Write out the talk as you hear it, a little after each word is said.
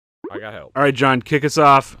I got help. All right, John, kick us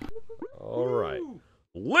off. All right.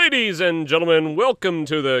 Ladies and gentlemen, welcome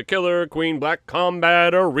to the Killer Queen Black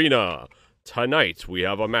Combat Arena. Tonight, we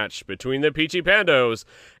have a match between the Peachy Pandos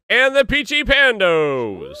and the Peachy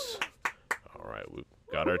Pandos. All right, we've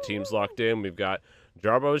got our teams locked in. We've got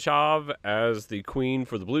Jarbochav as the queen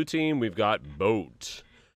for the blue team. We've got Boat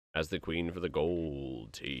as the queen for the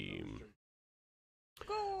gold team.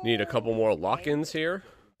 Need a couple more lock-ins here.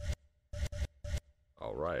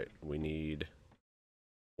 All right, we need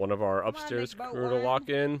one of our upstairs crew to lock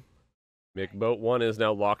in. McBoat 1 is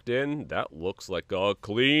now locked in. That looks like a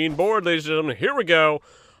clean board, ladies and gentlemen. Here we go.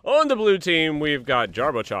 On the blue team, we've got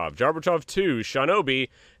Jarbochav, Jarbochav 2, Shinobi,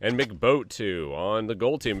 and McBoat 2. On the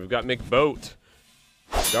gold team, we've got McBoat,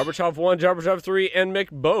 Jarbochav 1, Jarbochav 3, and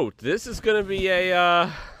McBoat. This is going to be a,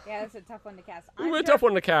 yeah, it's a tough one to cast. A tough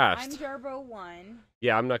one to cast. I'm Jarbo 1.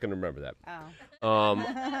 Yeah, I'm not going to remember that. Oh.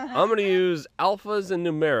 I'm going to use alphas and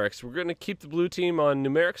numerics. We're going to keep the blue team on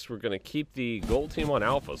numerics. We're going to keep the gold team on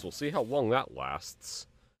alphas. We'll see how long that lasts.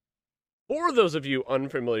 For those of you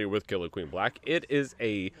unfamiliar with Killer Queen Black, it is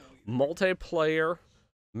a multiplayer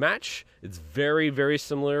match. It's very, very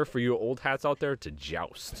similar for you old hats out there to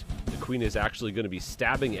Joust. The queen is actually going to be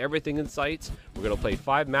stabbing everything in sight. We're going to play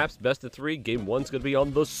 5 maps, best of 3. Game 1's going to be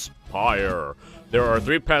on the Spire. There are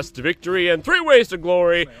 3 paths to victory and 3 ways to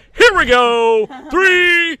glory. Here we go!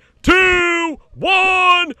 3, 2,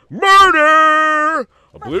 1, murder!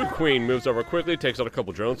 A blue queen moves over quickly, takes out a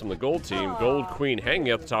couple drones from the gold team. Gold queen hanging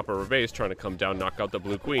at the top of her base, trying to come down, knock out the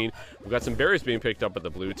blue queen. We've got some berries being picked up by the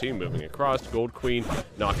blue team, moving across. Gold queen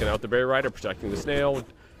knocking out the berry rider, protecting the snail.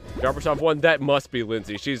 Jarbochav 1, that must be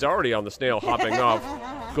Lindsay. She's already on the snail, hopping off.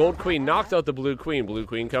 Gold queen knocks out the blue queen. Blue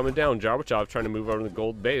queen coming down. Jarbochav trying to move over to the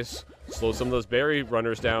gold base. Slow some of those berry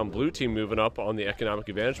runners down. Blue team moving up on the economic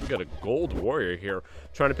advantage. We got a gold warrior here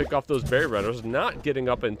trying to pick off those berry runners. Not getting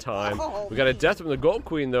up in time. We got a death from the gold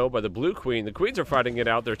queen, though, by the blue queen. The queens are fighting it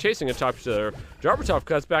out. They're chasing a top other. Jarbochav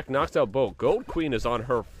cuts back, knocks out Boat. Gold queen is on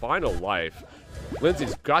her final life.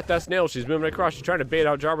 Lindsay's got that snail. She's moving across. She's trying to bait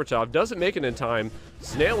out Jarbochav. Doesn't make it in time.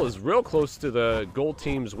 Snail is real close to the gold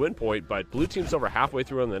team's win point, but blue team's over halfway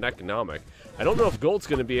through on the economic. I don't know if gold's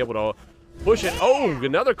going to be able to push it. Oh,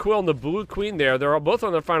 another quill on the blue queen there. They're both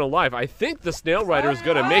on their final life. I think the snail rider is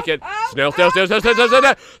going to make it. Snail, snail, snail, snail, snail, snail,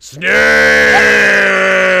 snail, snail!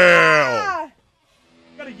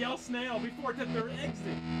 You gotta yell snail before their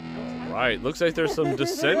exit. All right, looks like there's some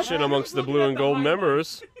dissension amongst the blue and gold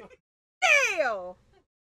members. Snail!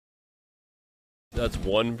 That's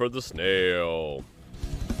 1 for the snail.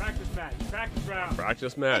 Practice match. Practice round.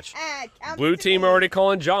 Practice match. Blue team already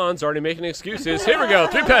calling John's, already making excuses. Here we go.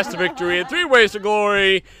 3 paths to victory and 3 ways to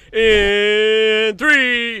glory. In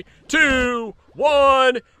 3, 2,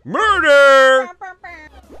 1, murder!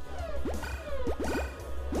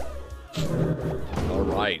 All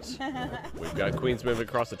right. We've got queens moving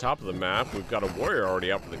across the top of the map. We've got a warrior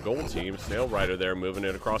already out for the gold team. Snail rider there moving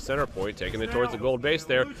it across center point, taking it towards the gold base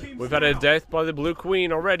there. We've had a death by the blue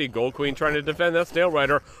queen already. Gold queen trying to defend that snail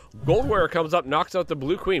rider. Gold warrior comes up, knocks out the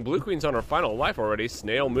blue queen. Blue queen's on her final life already.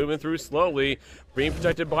 Snail moving through slowly, being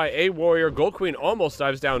protected by a warrior. Gold queen almost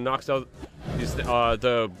dives down, knocks out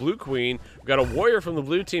the blue queen. We've got a warrior from the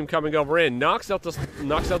blue team coming over in, knocks out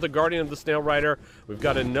the guardian of the snail rider. We've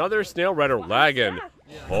got another snail rider lagging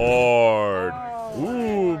hard.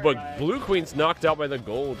 Ooh, but blue queen's knocked out by the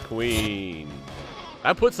gold queen.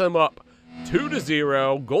 That puts them up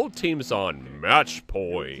 2-0. Gold team's on match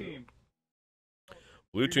point.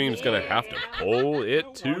 Blue team's gonna have to pull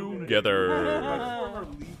it together.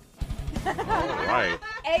 All right.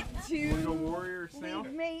 2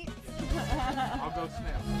 mate. I'll go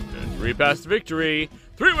snail. And 3 paths to victory,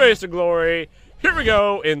 3 ways to glory. Here we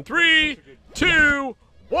go in 3, 2,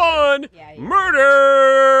 1,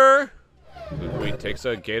 murder! Blue queen takes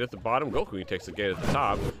a gate at the bottom. Gold queen takes a gate at the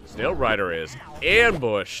top. Snail rider is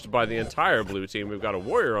ambushed by the entire blue team. We've got a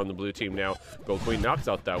warrior on the blue team now. Gold queen knocks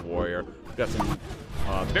out that warrior. We've got some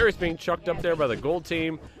berries being chucked up there by the gold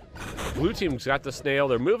team. Blue team's got the snail.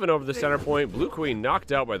 They're moving over the center point. Blue queen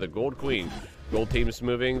knocked out by the gold queen. Gold team's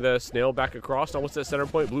moving the snail back across. Almost at center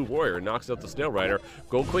point. Blue warrior knocks out the snail rider.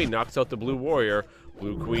 Gold queen knocks out the blue warrior.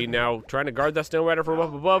 Blue queen now trying to guard that snail rider from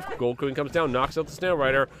up above. Gold queen comes down, knocks out the snail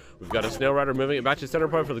rider. We've got a snail rider moving it back to center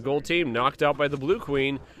point for the gold team. Knocked out by the blue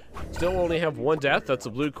queen. Still only have 1 death. That's the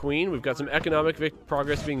blue queen. We've got some economic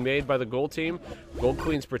progress being made by the gold team. Gold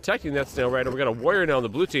queen's protecting that snail rider. We got a warrior now on the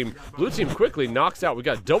blue team. Blue team quickly knocks out. We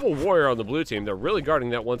got double warrior on the blue team. They're really guarding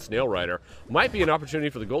that 1 snail rider. Might be an opportunity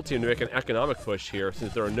for the gold team to make an economic push here,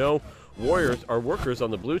 since there are no warriors or workers on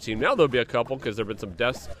the blue team. Now there'll be a couple because there have been some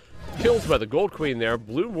deaths kills by the Gold Queen there.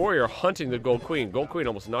 Blue Warrior hunting the Gold Queen. Gold Queen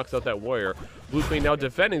almost knocks out that warrior. Blue Queen now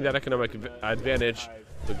defending that economic advantage.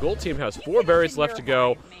 The Gold Team has 4 berries left to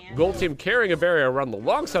go. Gold Team carrying a berry around the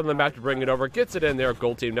long side of the map to bring it over. Gets it in there.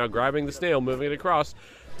 Gold Team now grabbing the snail, moving it across.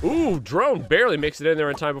 Ooh, Drone barely makes it in there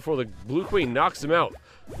in time before the Blue Queen knocks him out.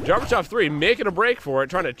 Jarbatov 3 making a break for it,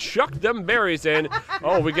 trying to chuck them berries in.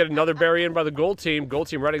 Oh, we get another berry in by the Gold Team. Gold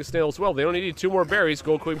Team riding a snail as well. They only need 2 more berries.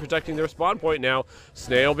 Gold Queen protecting their spawn point now.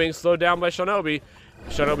 Snail being slowed down by Shinobi.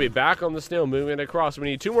 Shinobi back on the snail, moving it across. We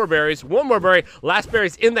need 2 more berries, 1 more berry. Last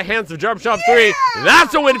berry's in the hands of Jarbatov 3.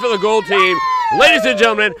 That's a win for the Gold Team. Ladies and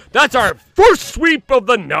gentlemen, that's our first sweep of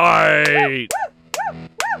the night.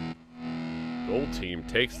 Gold Team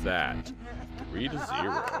takes that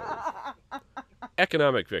 3-0.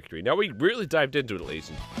 Economic victory. Now, we really dived into it, ladies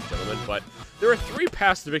and gentlemen, but there are 3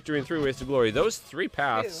 paths to victory and 3 ways to glory. Those 3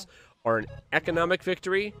 paths are an economic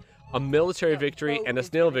victory, a military victory, and a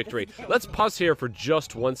snail victory. Let's pause here for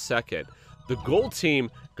just 1 second. The Gold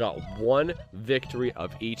Team got 1 victory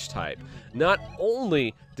of each type. Not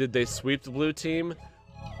only did they sweep the Blue Team,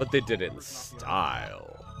 but they did it in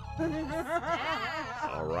style.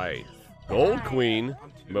 All right. Gold Queen,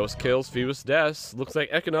 most kills, fewest deaths. Looks like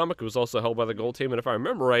Economic was also held by the Gold Team, and if I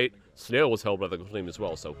remember right, Snail was held by the Gold Team as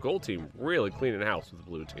well. So Gold Team really cleaning house with the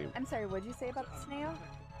Blue Team. I'm sorry, what'd you say about the snail?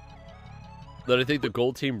 That I think the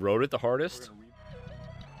Gold Team rode it the hardest.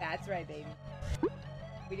 That's right, baby.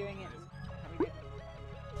 We doing it?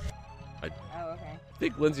 Oh, okay. I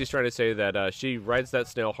think Lindsay's trying to say that she rides that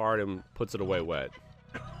snail hard and puts it away wet.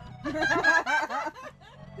 Is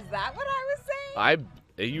that what I was saying?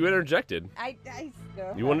 You interjected.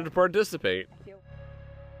 You wanted to participate.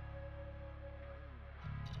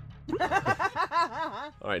 All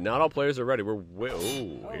right, not all players are ready.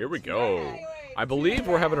 Here we go. I believe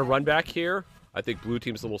we're having a run back here. I think Blue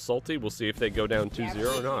Team's a little salty. We'll see if they go down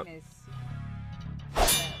 2-0 or not.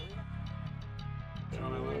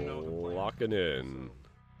 Locking in.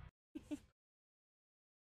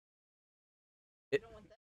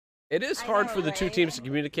 It is hard for the 2 teams to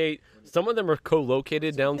communicate. Some of them are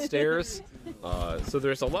co-located downstairs, so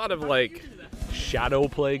there's a lot of like shadow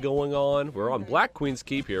play going on. We're on Black Queen's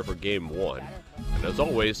Keep here for game 1, and as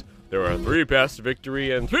always, there are 3 paths to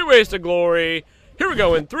victory and 3 ways to glory. Here we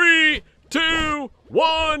go in 3, 2,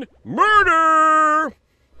 1, murder!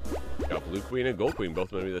 Got Blue Queen and Gold Queen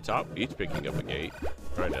both moving to the top, each picking up a gate,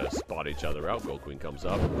 trying to spot each other out. Gold Queen comes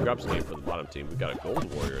up, grabs the name for the bottom team. We've got a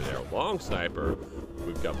Gold Warrior there, long sniper.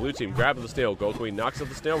 We've got Blue Team grabbing the snail. Gold Queen knocks out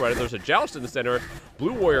the snail rider. There's a joust in the center.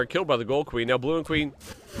 Blue Warrior killed by the Gold Queen. Now Blue and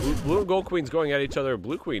Gold Queen's going at each other.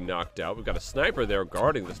 Blue Queen knocked out. We've got a sniper there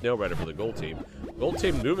guarding the snail rider for the Gold Team. Gold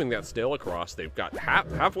Team moving that snail across. They've got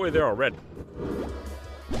halfway there already.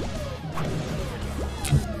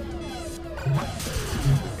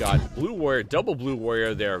 Got Blue Warrior, double Blue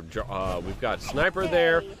Warrior there. We've got Sniper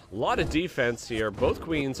there. A lot of defense here. Both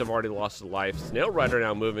Queens have already lost a life. Snail Rider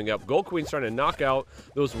now moving up. Gold Queen's trying to knock out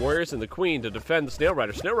those Warriors and the Queen to defend the Snail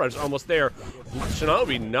Rider. Snail Rider's almost there.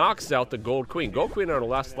 Shinobi knocks out the Gold Queen. Gold Queen on her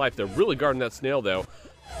last life. They're really guarding that snail, though.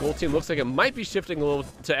 Gold Team looks like it might be shifting a little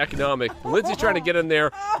to economic. Lindsay's trying to get in there,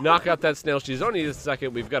 knock out that snail. She's only a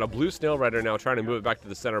second. We've got a blue Snail Rider now trying to move it back to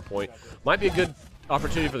the center point. Might be a good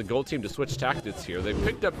opportunity for the Gold Team to switch tactics here. They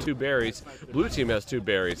picked up 2 berries. Blue Team has 2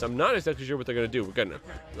 berries. I'm not exactly sure what they're going to do. We're getting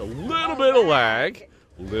a little bit of lag.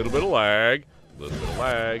 A little bit of lag. A little bit of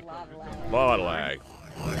lag. A lot of lag.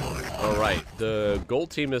 All right. The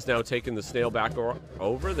Gold Team is now taking the snail back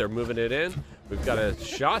over. They're moving it in. We've got a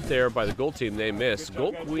shot there by the Gold Team. They miss.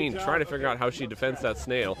 Gold Queen trying to figure out how she defends that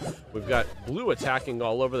snail. We've got Blue attacking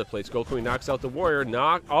all over the place. Gold Queen knocks out the Warrior.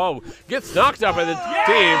 Gets knocked out by the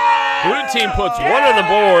team. Blue Team puts 1 on the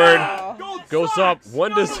board. Goes up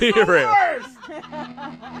 1-0.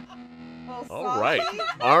 All right.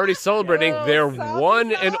 Already celebrating their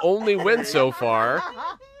 1 and only win so far.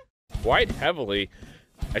 Quite heavily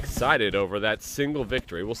excited over that single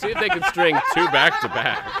victory. We'll see if they can string 2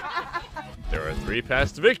 back-to-back. There are 3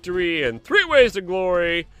 paths to victory and 3 ways to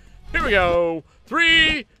glory. Here we go.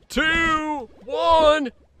 3, 2,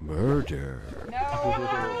 1. Murder. No.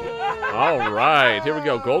 All right. Here we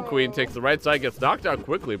go. Gold Queen takes the right side, gets knocked out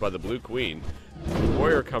quickly by the Blue Queen.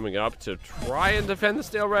 Warrior coming up to try and defend the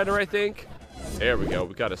Snail Rider, I think. There we go.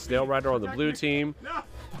 We've got a Snail Rider on the Blue Team.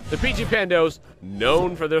 The Peachy Pandos,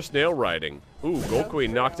 known for their snail riding. Ooh, Gold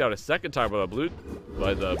Queen knocked out a second time by the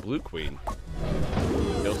Blue Queen.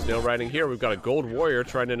 No snail riding here. We've got a Gold Warrior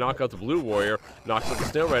trying to knock out the Blue Warrior. Knocks out the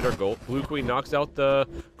Snail Rider. Blue Queen knocks out the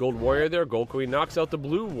Gold Warrior there. Gold Queen knocks out the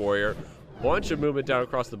Blue Warrior. Bunch of movement down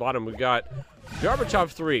across the bottom. We've got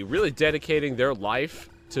Jarbatov 3 really dedicating their life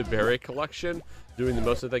to berry collection, doing the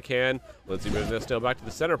most that they can. Lindsay moving this snail back to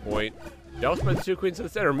the center point. Doused by the 2 queens in the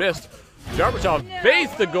center, missed. Jarbitov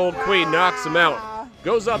baits the gold queen, knocks him out.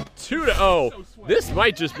 Goes up 2-0. This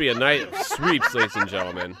might just be a night of sweeps, ladies and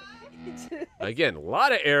gentlemen. Again, a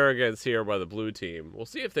lot of arrogance here by the blue team. We'll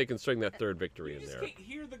see if they can string that third victory in there. You just can't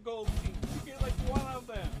hear the gold team. You get like one of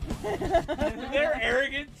them. They're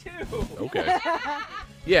arrogant too. Okay.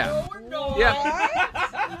 Yeah. No,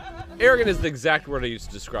 Yeah. Arrogant is the exact word I used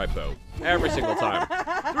to describe Bo. Every single time.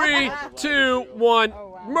 3, 2, 1,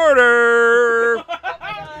 murder!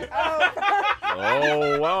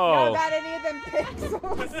 Oh, wow. Not any of them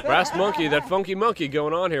pixels. Brass monkey, that funky monkey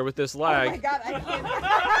going on here with this lag. Oh my god, I can't.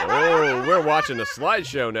 Oh, we're watching a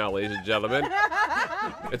slideshow now, ladies and gentlemen.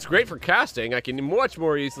 It's great for casting. I can much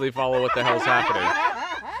more easily follow what the hell's happening.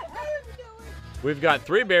 We've got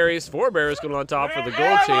 3 berries, 4 berries going on top for the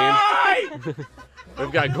gold team.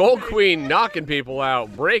 We've got gold queen knocking people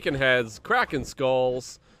out, breaking heads, cracking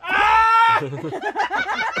skulls.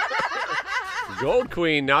 Gold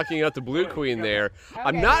queen knocking out the blue queen there.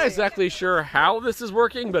 I'm not exactly sure how this is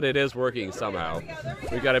working, but it is working somehow.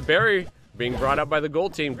 We've got a berry being brought up by the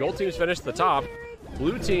gold team. Gold team's finished the top.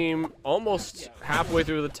 Blue team almost halfway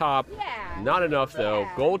through the top. Not enough, though.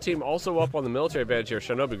 Gold team also up on the military advantage here.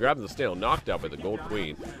 Shinobi grabbing the snail, knocked out by the gold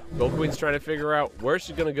queen. Gold queen's trying to figure out where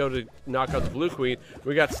she's going to go to knock out the blue queen.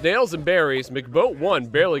 We got snails and berries. McBoat 1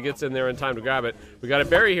 barely gets in there in time to grab it. We got a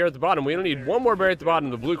berry here at the bottom. We don't need one more berry at the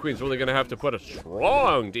bottom. The blue queen's really going to have to put a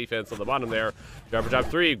strong defense on the bottom there. Driver top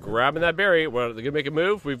 3 grabbing that berry. Well, they're going to make a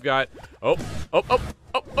move. We've got...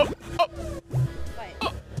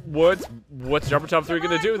 What's Jumper Top 3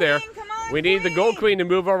 going to do there? We need the gold queen to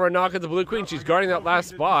move over and knock at the blue queen. She's guarding that last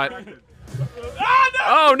spot.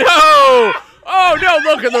 Oh, no! Oh, no,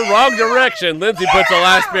 look in the wrong direction. Lindsay puts the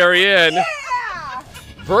last berry in.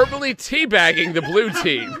 Verbally teabagging the blue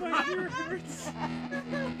team.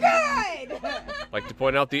 Good! Like to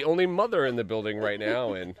point out the only mother in the building right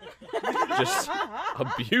now and just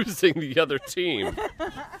abusing the other team.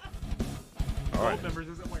 All right.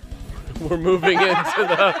 We're moving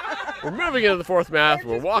into the fourth math.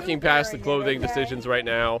 We're walking past the clothing decisions right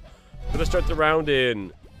now. Gonna start the round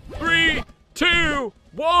in 3, 2,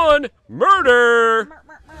 1, murder!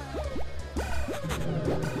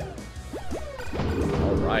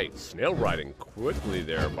 All right, snail riding quickly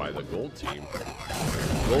there by the gold team.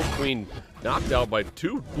 Gold queen knocked out by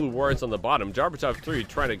 2 blue warriors on the bottom. Jarbitov 3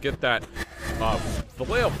 trying to get that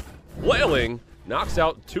flailing. Knocks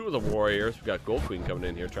out 2 of the warriors. We've got Gold Queen coming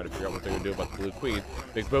in here trying to figure out what they're going to do about the Blue Queen.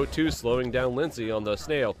 Big Boat 2 slowing down Lindsay on the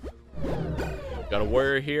snail. Got a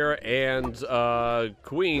warrior here and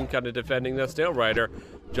Queen kind of defending that snail rider.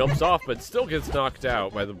 Jumps off but still gets knocked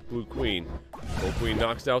out by the Blue Queen. Gold Queen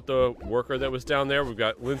knocks out the worker that was down there. We've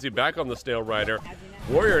got Lindsay back on the snail rider.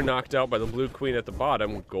 Warrior knocked out by the Blue Queen at the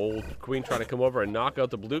bottom. Gold Queen trying to come over and knock out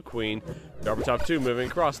the Blue Queen. Top 2 moving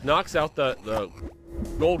across. Knocks out the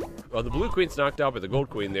Blue Queen's knocked out by the Gold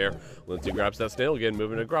Queen there. Lindsay grabs that snail again,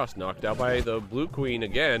 moving across. Knocked out by the Blue Queen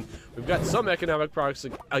again. We've got some economic progress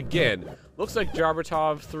again. Looks like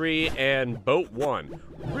Jarbitov 3 and Boat 1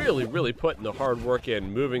 really putting the hard work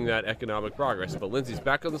in, moving that economic progress. But Lindsay's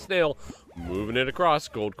back on the snail, moving it across.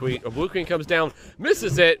 Blue Queen comes down,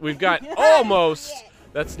 misses it. We've got almost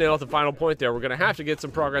that snail at the final point there. We're going to have to get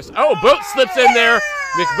some progress. Oh, Boat slips in there.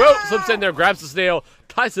 McBoat slips in there, grabs the snail,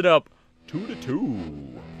 ties it up. 2-2.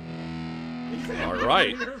 All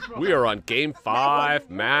right, we are on game 5,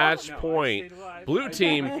 match point. Blue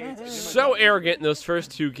team, so arrogant in those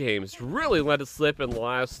first 2 games, really let it slip in the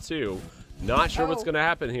last 2. Not sure what's going to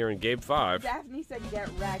happen here in game 5. Daphne said get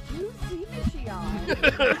wrecked. You see fishy on.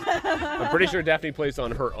 I'm pretty sure Daphne plays on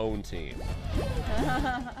her own team.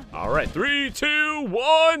 All right, 3, 2,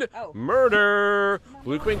 1, murder.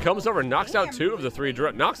 Blue Queen comes over and knocks out 2 of the 3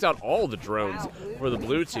 drones. Knocks out all the drones for the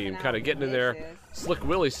blue team, kind of getting in there Slick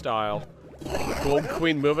Willy style. Gold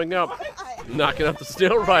Queen moving up, knocking out the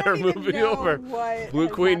snail rider, moving over. Blue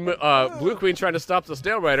Queen trying to stop the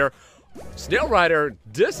snail rider. Snail rider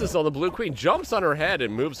disses on the Blue Queen, jumps on her head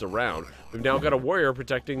and moves around. We've now got a warrior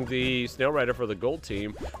protecting the snail rider for the gold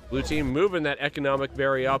team. Blue team moving that economic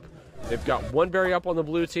berry up. They've got 1 berry up on the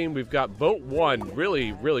blue team. We've got Boat 1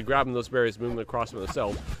 really grabbing those berries, moving across them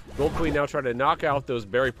themselves. Gold Queen now trying to knock out those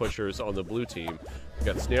berry pushers on the blue team. We've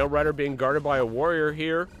got snail rider being guarded by a warrior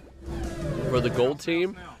here for the gold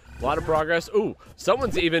team. A lot of progress. Ooh,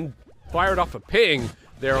 someone's even fired off a ping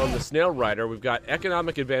there on the snail rider. We've got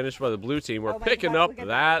economic advantage by the blue team. We're picking up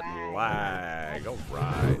that lag. All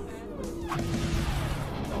right.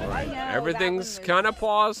 All right. Everything's kind of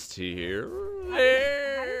paused here.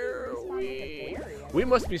 There we We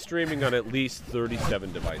must be streaming on at least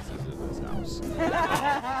 37 devices in this house.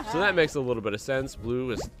 So that makes a little bit of sense.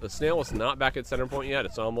 The snail is not back at center point yet.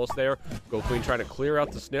 It's almost there. Gold Queen trying to clear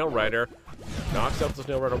out the Snail Rider. Knocks out the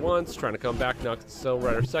Snail Rider once, trying to come back, knocks the Snail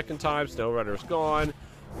Rider second time. Snail Rider's gone.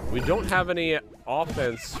 We don't have any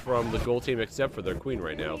offense from the gold team except for their queen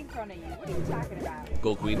right now. What are you talking about?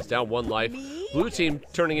 Gold Queen's down 1 life. Me? Blue team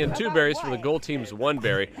turning in 2 berries for the gold team's 1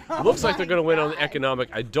 berry. Looks like they're going to win on the economic.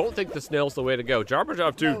 I don't think the snail's the way to go.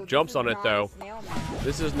 Jabberjaw 2 jumps on it though.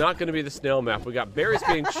 This is not going to be the snail map. We got berries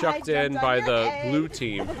being chucked in by the blue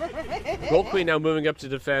team. Gold Queen now moving up to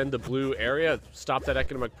defend the blue area. Stop that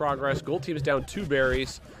economic progress. Gold team's down 2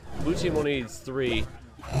 berries. Blue team only needs 3.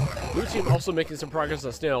 Blue team also making some progress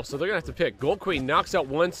on snail, so they're gonna have to pick. Gold Queen knocks out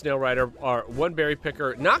 1 snail rider, or 1 berry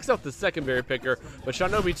picker, knocks out the second berry picker, but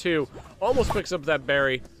Shinobi 2 almost picks up that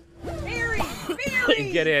berry. Berry!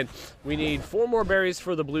 And get in. We need 4 more berries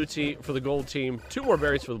for the blue team, for the gold team, 2 more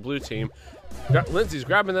berries for the blue team. Lindsay's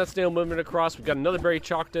grabbing that snail, moving it across. We've got another berry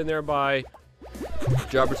chalked in there by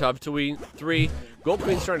Jabbertop 3. Gold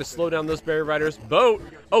Queen's trying to slow down those berry riders. Boat.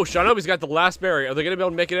 Oh, Shinobi's got the last berry. Are they going to be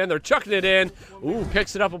able to make it in? They're chucking it in. Ooh,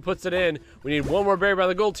 picks it up and puts it in. We need 1 more berry by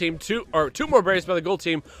the gold team. 2 more berries by the gold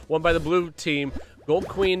team. 1 by the blue team. Gold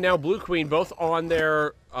Queen, now Blue Queen, both on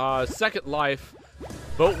their second life.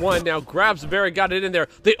 Boat 1 now grabs the berry, got it in there.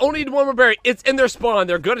 They only need 1 more berry. It's in their spawn.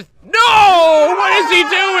 They're gonna. No! What is he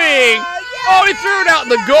doing? Oh, he threw it out,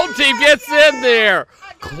 and the gold team gets in there.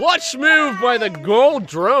 Clutch move by the gold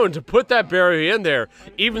drone to put that berry in there,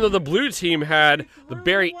 even though the blue team had the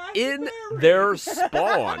berry in their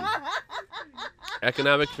spawn.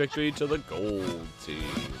 Economic victory to the gold team.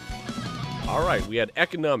 All right, we had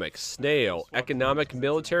economic, snail, economic,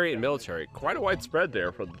 military, and military. Quite a wide spread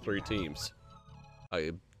there for the 3 teams.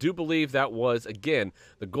 I do believe that was, again,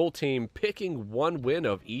 the gold team picking 1 win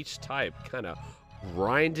of each type, kind of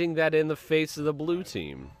grinding that in the face of the blue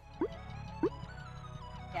team.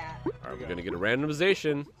 Yeah. All right, we're going to get a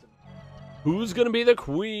randomization. Who's going to be the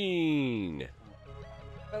queen?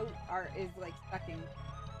 Boat is like stuck in.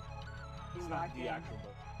 It's not the actual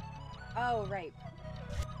boat. Oh, right.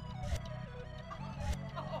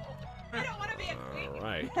 I don't want to be a queen. All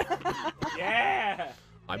right. Yeah!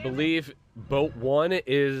 I believe boat 1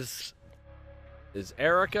 is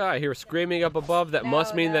Erica. I hear screaming up above. That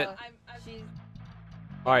must mean that. She's.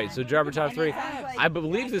 All right, so driver top 3. I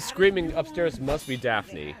believe the screaming upstairs must be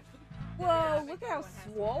Daphne. Whoa! Look at how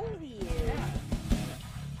swole he is.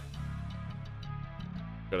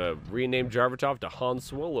 Gonna rename Jarvatov to Han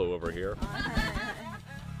Swallow over here.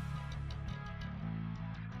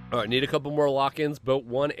 All right, need a couple more lock-ins. Boat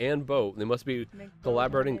 1 and boat. They must be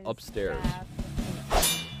collaborating upstairs.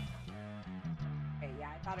 Okay, yeah,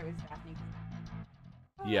 I thought it was Daphne.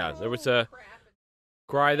 Yeah, there was a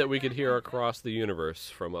cry that we could hear across the universe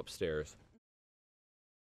from upstairs.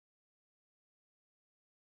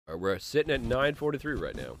 All right, we're sitting at 9:43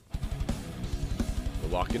 right now. We're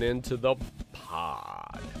locking into the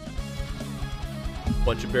pod.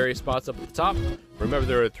 Bunch of berry spots up at the top. Remember,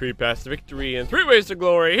 there are 3 paths to victory and 3 ways to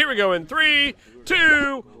glory. Here we go in 3,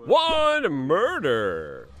 2, 1,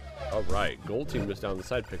 murder. All right, gold team goes down the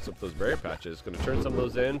side, picks up those berry patches. Going to turn some of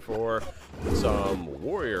those in for some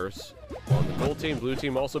warriors on the gold team. Blue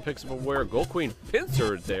team also picks up a warrior. Gold queen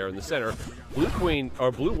pincered there in the center.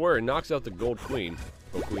 Blue warrior knocks out the gold queen.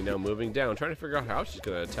 Gold queen now moving down, trying to figure out how she's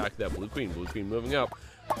going to attack that blue queen. Blue queen moving up,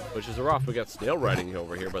 pushes her off. We got snail riding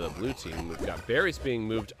over here by the blue team. We've got berries being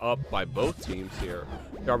moved up by both teams here.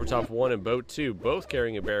 Garbertop 1 and boat 2 both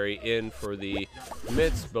carrying a berry in for the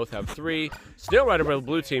mitts. Both have 3. Snail rider by the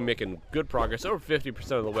blue team making good progress, over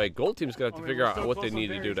 50% of the way. Gold team's gonna have to figure out what they need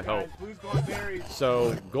to do to help.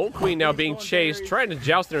 So gold queen now being chased, trying to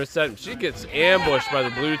joust in her set. She gets ambushed by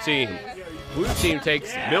the blue team. Blue team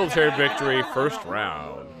takes military victory first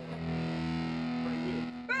round.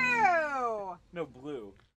 Boo! No,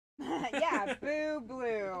 blue. Yeah, boo,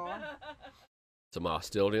 blue. Some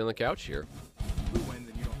hostility on the couch here. Blue wins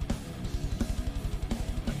and you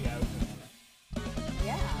don't.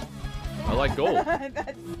 Yeah. I like gold.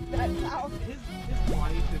 that's how. His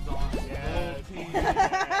wife is on.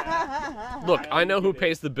 Yeah. Look, I know who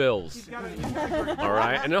pays the bills. He's got a All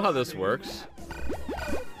right, I know how this works.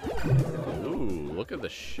 Ooh, look at the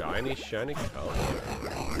shiny, shiny color.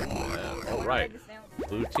 Yeah. All right,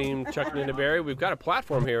 blue team chucking in a berry. We've got a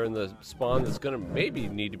platform here in the spawn that's gonna maybe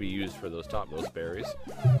need to be used for those topmost berries.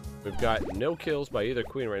 We've got no kills by either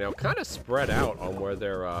queen right now. Kind of spread out on where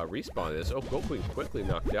their respawn is. Oh, gold queen quickly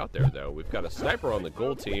knocked out there though. We've got a sniper on the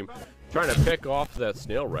gold team trying to pick off that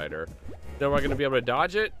snail rider. Now we're gonna be able to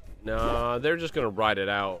dodge it. Nah, they're just gonna ride it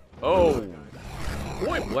out. Oh.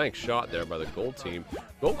 point blank shot there by the gold team.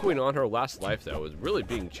 Gold Queen on her last life, though, is really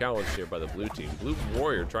being challenged here by the blue team. Blue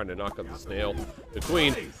Warrior trying to knock out the snail. The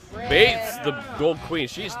Queen baits the Gold Queen.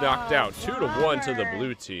 She's knocked out 2-1 to the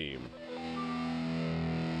blue team.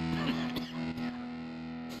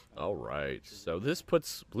 All right, so this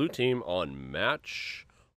puts blue team on match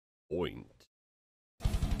point.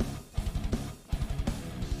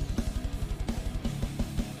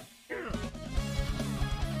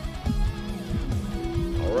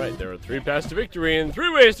 All right, there are 3 paths to victory and 3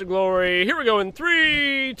 ways to glory. Here we go in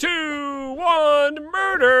 3, 2, 1,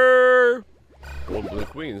 murder! Gold and blue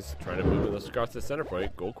queens trying to move this across the center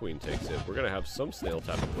point. Gold Queen takes it. We're going to have some snail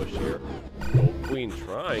type of push here. Gold Queen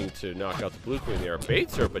trying to knock out the blue queen there.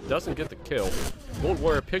 Baits her, but doesn't get the kill. Gold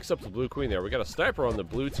Warrior picks up the blue queen there. We got a sniper on the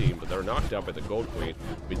blue team, but they're knocked out by the Gold Queen.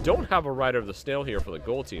 We don't have a rider of the snail here for the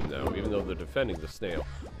gold team, though, even though they're defending the snail.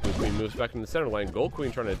 Blue Queen moves back in the center lane. Gold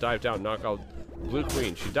Queen trying to dive down, knock out Blue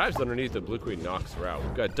Queen. She dives underneath, the Blue Queen knocks her out.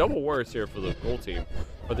 We've got double warriors here for the gold team.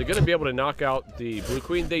 Are they going to be able to knock out the Blue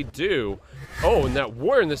Queen? They do. Oh, and that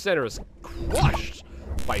warrior in the center is crushed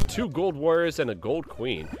by 2 gold warriors and a gold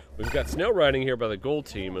queen. We've got snail riding here by the gold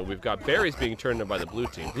team, and we've got berries being turned in by the blue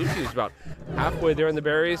team. Blue team is about halfway there in the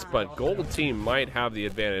berries, but gold team might have the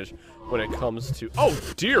advantage when it comes to... Oh,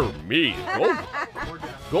 dear me.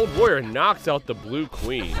 Gold warrior knocks out the blue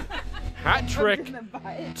queen. Hat trick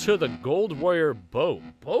to the gold warrior boat.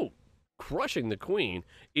 Boat crushing the queen,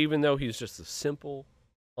 even though he's just a simple,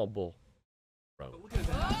 humble rogue.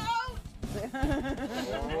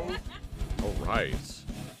 All right,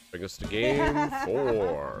 bring us to game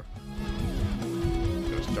 4.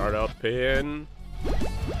 Gonna start up in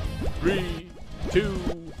 3,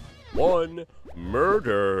 2, 1,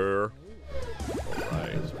 murder. All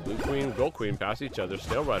right, blue queen, gold queen pass each other.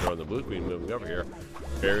 Snail rider on the blue queen moving over here.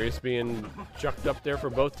 Berries being chucked up there for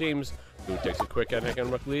both teams. Blue takes a quick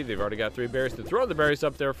economic lead. They've already got 3 berries to throw the berries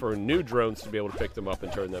up there for new drones to be able to pick them up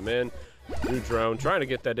and turn them in. New drone trying to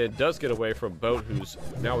get that in, does get away from Boat, who's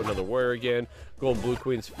now another warrior again. Gold and blue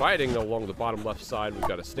queens fighting along the bottom left side. We've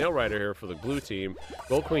got a snail rider here for the blue team.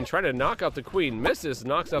 Gold queen trying to knock out the queen, misses,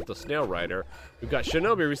 knocks out the snail rider. We've got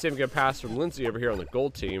Shinobi receiving a pass from Lindsay over here on the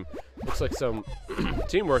gold team. Looks like some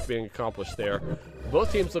teamwork being accomplished there.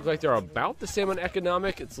 Both teams look like they're about the same on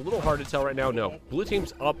economic. It's a little hard to tell right now. No, blue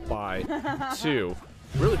team's up by 2.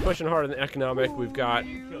 Really pushing hard on the economic. We've got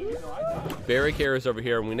berry carriers over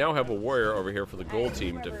here, and we now have a warrior over here for the gold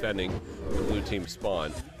team defending the blue team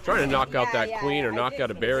spawn. Trying to knock out that queen or knock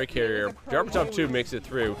out a berry carrier. Jarbatov 2 makes it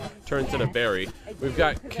through, turns in a berry. We've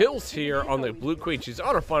got kills here on the blue queen. She's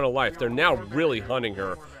on her final life. They're now really hunting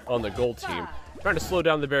her on the gold team. Trying to slow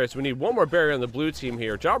down the berries. We need one more berry on the blue team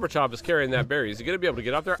here. Jarbatov is carrying that berry. Is he going to be able to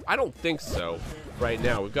get up there? I don't think so right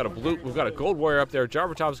now. We've got a gold warrior up there.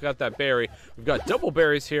 Jarbatov's got that berry. We've got double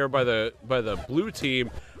berries here by the blue team.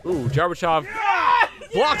 Ooh, Jarbatov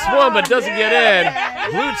blocks one but doesn't get in.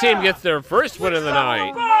 Blue team gets their first win of the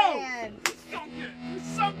night. We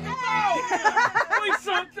sunk the boat! We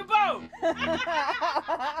sunk the boat!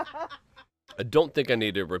 I don't think I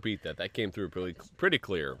need to repeat that. That came through pretty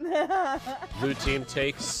clear. Blue team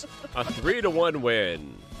takes a 3-1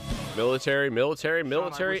 win. Military,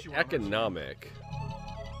 economic.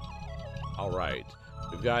 All right.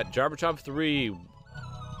 We've got Jarbatov 3.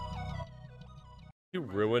 You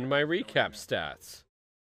ruined my recap stats.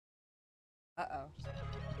 Uh-oh.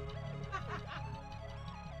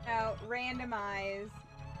 Now, randomize.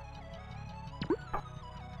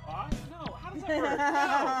 No, how does that work?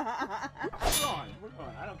 No! We're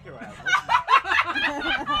gone. I don't care what happens.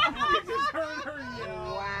 You just heard her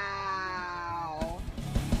yell. Wow.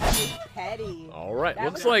 That was petty. All right. That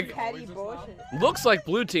looks was like petty bullshit. Looks like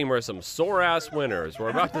blue team are some sore-ass winners. We're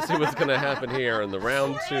about to see what's going to happen here in the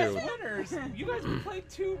round 2. Winners. You guys played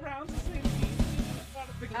 2 rounds of the same game.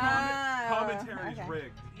 The commentary's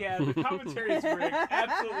rigged. Yeah, the commentary's rigged.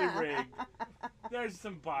 Absolutely rigged. There's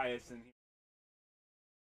some bias in here.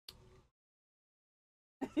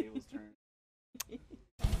 Table's turn.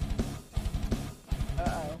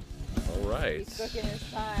 Uh-oh. All right. He's cooking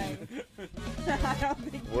his time. I don't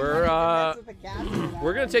think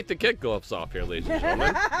we're gonna take the kid gloves off here, ladies and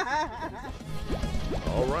gentlemen.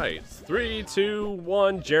 All right, 3, 2,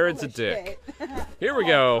 1. Jared's a dick. Here we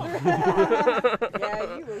go.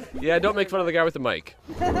 Yeah, Yeah, don't make fun of the guy with the mic.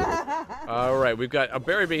 All right, we've got a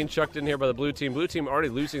berry being chucked in here by the blue team. Blue team already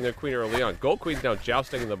losing their queen early on. Gold queen's now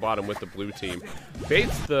jousting in the bottom with the blue team.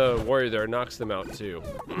 Baits the warrior there, knocks them out too.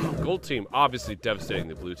 Gold team obviously devastating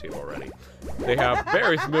the blue team already. They have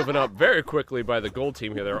berries moving up very quickly by the gold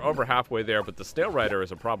team here. They're over halfway there, but the snail rider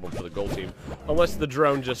is a problem for the gold team. Unless the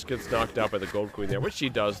drone just gets knocked out by the gold queen there, which she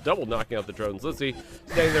does. Double knocking out the drones. Lizzie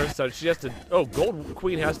staying there, so she has to, oh, gold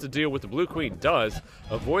queen has to deal with the blue queen. Does.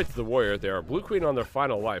 Avoids the warrior there. Blue queen on their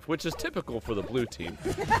final life, which is typical for the blue team.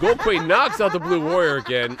 Gold queen knocks out the blue warrior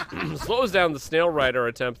again. Slows down the snail rider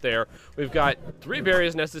attempt there. We've got 3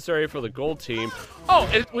 berries necessary for the gold team. Oh,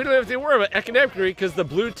 and we don't have to worry about economic victory because the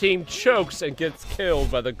blue team chokes and gets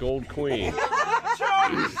killed by the gold queen.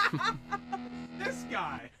 This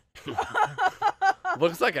guy.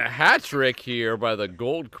 Looks like a hat trick here by the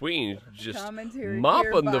gold queen, just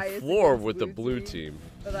mopping the floor with the blue team.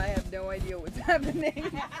 But I have no idea what's happening.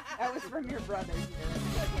 That was from your brother,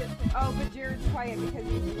 Jared. Oh, but Jared's quiet because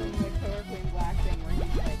he's doing the killer queen black thing where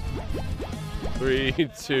he's like... 3,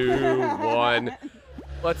 2, 1.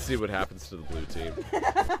 Let's see what happens to the blue team.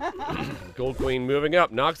 Gold queen moving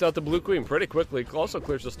up, knocks out the blue queen pretty quickly. Also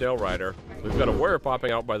clears the snail rider. We've got a warrior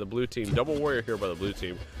popping out by the blue team. Double warrior here by the blue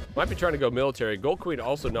team. Might be trying to go military. Gold queen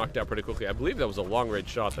also knocked out pretty quickly. I believe that was a long-range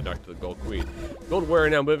shot that knocked the gold queen. Gold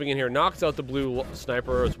warrior now moving in here, knocks out the blue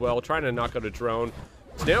sniper as well, trying to knock out a drone.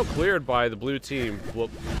 Snail cleared by the blue team.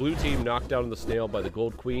 Blue team knocked down the snail by the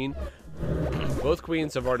gold queen. Both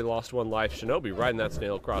queens have already lost 1 life. Shinobi riding that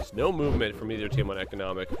snail across. No movement from either team on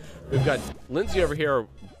economic. We've got Lindsay over here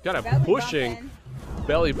kind of pushing,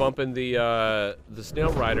 belly bumping the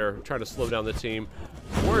snail rider, trying to slow down the team.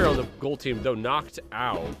 Warrior on the gold team, though, knocked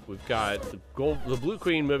out. We've got the blue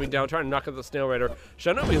queen moving down, trying to knock out the snail rider.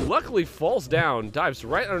 Shinobi luckily falls down, dives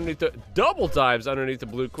right underneath the, double dives underneath the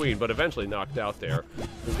blue queen, but eventually knocked out there.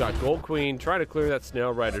 We've got gold queen trying to clear that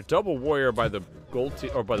snail rider. Double warrior by the gold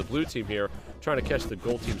team, or by the blue team here, trying to catch the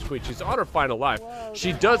gold team's queen. She's on her final life. Whoa,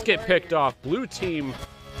 she does get picked off. Blue team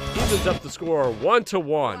evens up the score 1-1.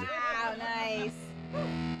 Wow, nice.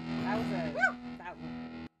 That was a...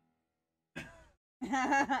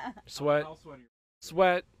 Sweat,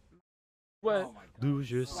 sweat, sweat, Oh lose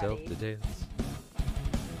yourself to dance.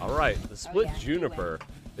 All right, the split juniper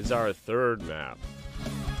is our 3rd map.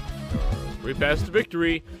 3 paths to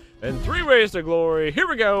victory and 3 ways to glory. Here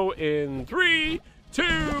we go in 3, 2,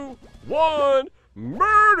 1,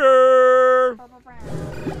 murder!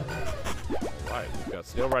 Alright, we've got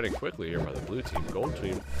snail riding quickly here by the blue team. Gold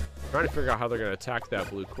team trying to figure out how they're going to attack that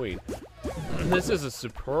blue queen. And this is a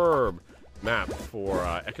superb map for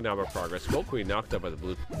economic progress. Gold queen knocked up by the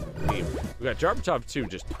blue team. We got Jarbotov 2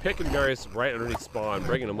 just picking berries right underneath spawn,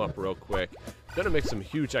 bringing them up real quick. Gonna make some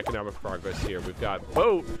huge economic progress here. We've got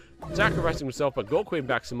Boat sacrificing himself, but Gold Queen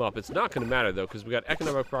backs him up. It's not gonna matter though, because we got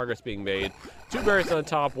economic progress being made. 2 berries on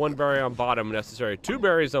top, 1 berry on bottom necessary. 2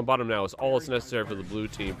 berries on bottom now is all that's necessary for the blue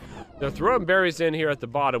team. They're throwing berries in here at the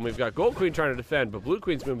bottom. We've got Gold Queen trying to defend, but Blue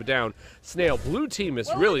Queen's moving down. Snail, blue team has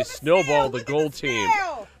really snowballed the gold team.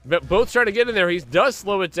 But Boat's trying to get in there. He does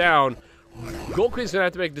slow it down. Gold Queen's gonna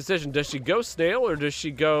have to make a decision. Does she go snail or does she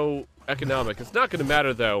go economic? It's not gonna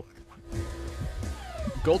matter though.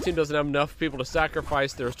 Gold team doesn't have enough people to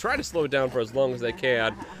sacrifice. They're trying to slow it down for as long as they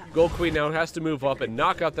can. Gold Queen now has to move up and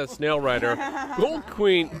knock out that snail rider. Gold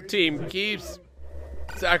Queen team keeps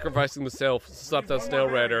sacrificing themselves to stop that snail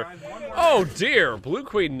rider. Oh dear, Blue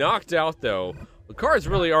Queen knocked out though. The cards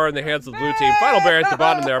really are in the hands of the blue team. Final bear at the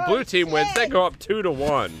bottom there. Blue team wins. They go up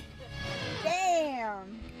 2-1.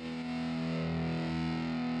 Damn.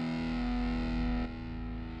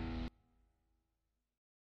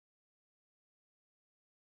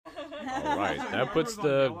 All right, that puts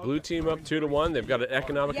the blue team up 2-1. They've got an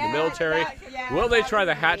economic in the military. Will they try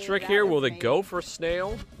the hat trick here? Will they go for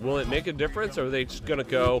snail? Will it make a difference, or are they just gonna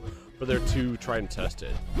go for their 2, try and test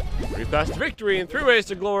it? 3 paths to victory and 3 ways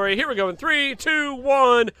to glory. Here we go in 3, 2,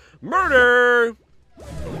 1, murder!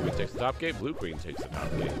 Gold Queen takes the top gate. Blue Queen takes the top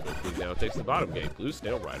gate. Gold Queen now takes the bottom gate. Blue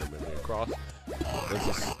snail rider moving across.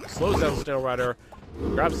 This slows down the snail rider.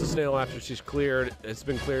 Grabs the snail after she's cleared. It's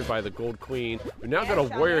been cleared by the gold queen. We've now got a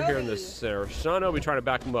warrior here in this center. Shinobi trying to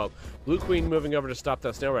back him up. Blue queen moving over to stop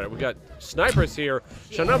that snail rider. We got snipers here.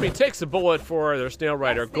 Shinobi takes a bullet for their snail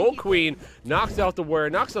rider. Gold queen knocks out the warrior,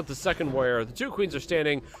 knocks out the second warrior. The 2 queens are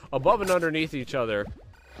standing above and underneath each other,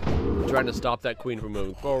 trying to stop that queen from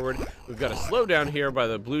moving forward. We've got a slowdown here by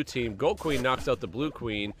the blue team. Gold queen knocks out the blue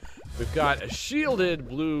queen. We've got a shielded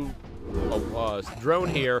blue drone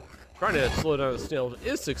here, trying to slow down the snail.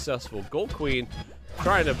 Is successful. Gold Queen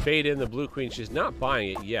trying to bait in the blue queen. She's not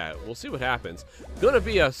buying it yet. We'll see what happens. Gonna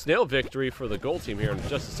be a snail victory for the gold team here in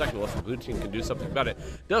just a second, unless the blue team can do something about it.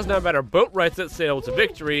 Does not matter. Boat rides that sail. It's a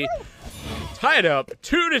victory. Tied up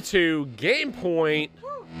 2-2. Game point.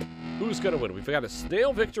 Who's gonna win? We've got a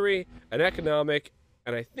snail victory, an economic,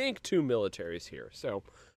 and I think 2 militaries here. So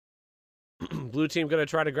blue team gonna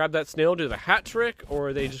try to grab that snail, do the hat trick, or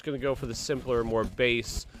are they just gonna go for the simpler, more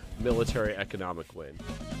base military economic win?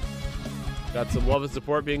 Got some love and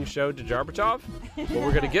support being showed to Jarbatov. But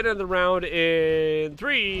we're going to get in the round in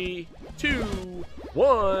 3, 2,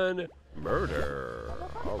 1. Murder.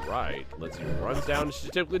 All right. Let's see. Runs down as she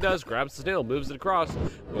typically does. Grabs the snail. Moves it across.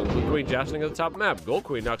 Blue Queen jousting at the top of the map. Gold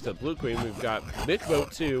Queen knocks out Blue Queen. We've got Mitch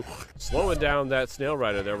Boat 2 slowing down that snail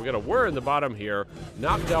rider there. We got a Whir in the bottom here.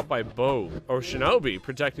 Knocked out by Boat. Or Shinobi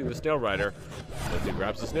protecting the snail rider. Let's see.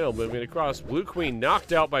 Grabs the snail. Moving it across. Blue Queen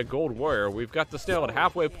knocked out by Gold Warrior. We've got the snail at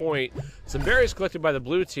halfway point. Some berries collected by the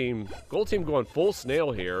blue team. Gold team going full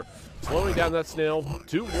snail here. Slowing down that snail.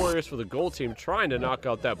 2 warriors for the gold team trying to knock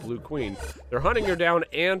out that blue queen. They're hunting her down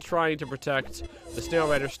and trying to protect the snail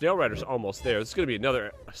rider. Snail rider's almost there. This is going to be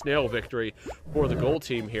another snail victory for the gold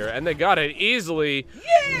team here. And they got it easily.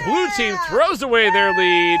 Yeah! Blue team throws away their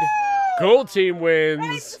lead. Gold team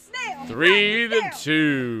wins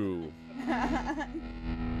 3-2.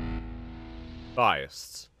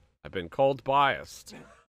 Biased. I've been called biased.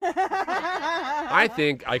 I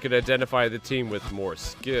think I could identify the team with more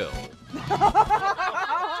skill.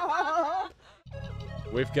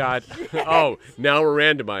 We've got... Oh, now we're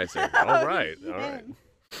randomizing. All right, all right.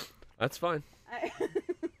 That's fine.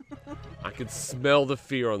 I can smell the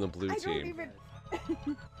fear on the blue team.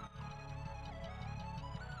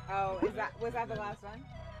 Oh, was that the last one?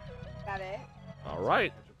 Is that it? All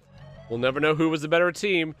right. We'll never know who was the better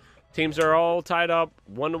team. Teams are all tied up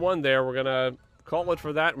 1-1 there. We're going to call it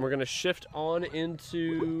for that, and we're going to shift on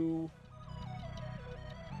into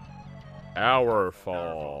our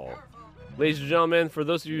fall. Ladies and gentlemen, for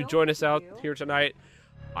those of you who join us out here tonight,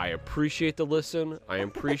 I appreciate the listen. I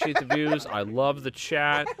appreciate the views. I love the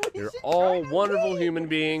chat. You're all wonderful human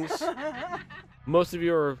beings. Most of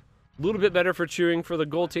you are a little bit better for cheering for the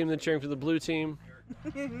gold team than cheering for the blue team.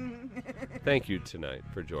 Thank you tonight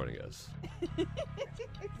for joining us.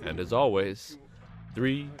 And as always,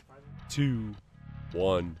 3, 2,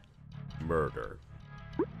 1, murder.